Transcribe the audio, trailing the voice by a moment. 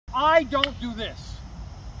I don't do this.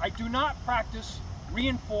 I do not practice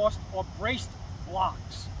reinforced or braced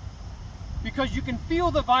blocks because you can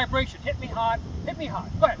feel the vibration. Hit me hard, hit me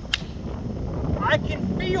hard. Go ahead. I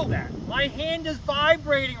can feel that. My hand is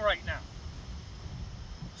vibrating right now.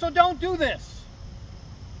 So don't do this.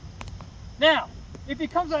 Now, if he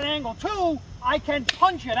comes at an angle 2, I can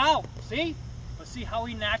punch it out. See? But see how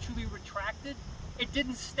he naturally retracted? It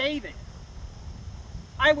didn't stay there.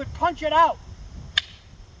 I would punch it out.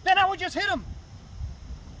 Then I would just hit him.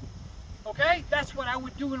 Okay? That's what I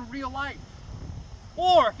would do in real life.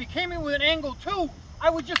 Or if he came in with an angle 2, I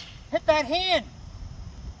would just hit that hand.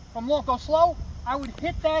 From Lorne, go slow, I would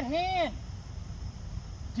hit that hand.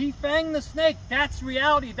 Defang the snake. That's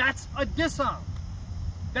reality. That's a disarm.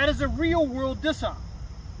 That is a real world disarm.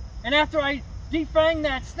 And after I defang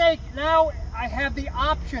that snake, now I have the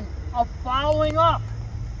option of following up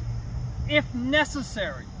if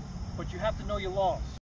necessary. But you have to know your laws.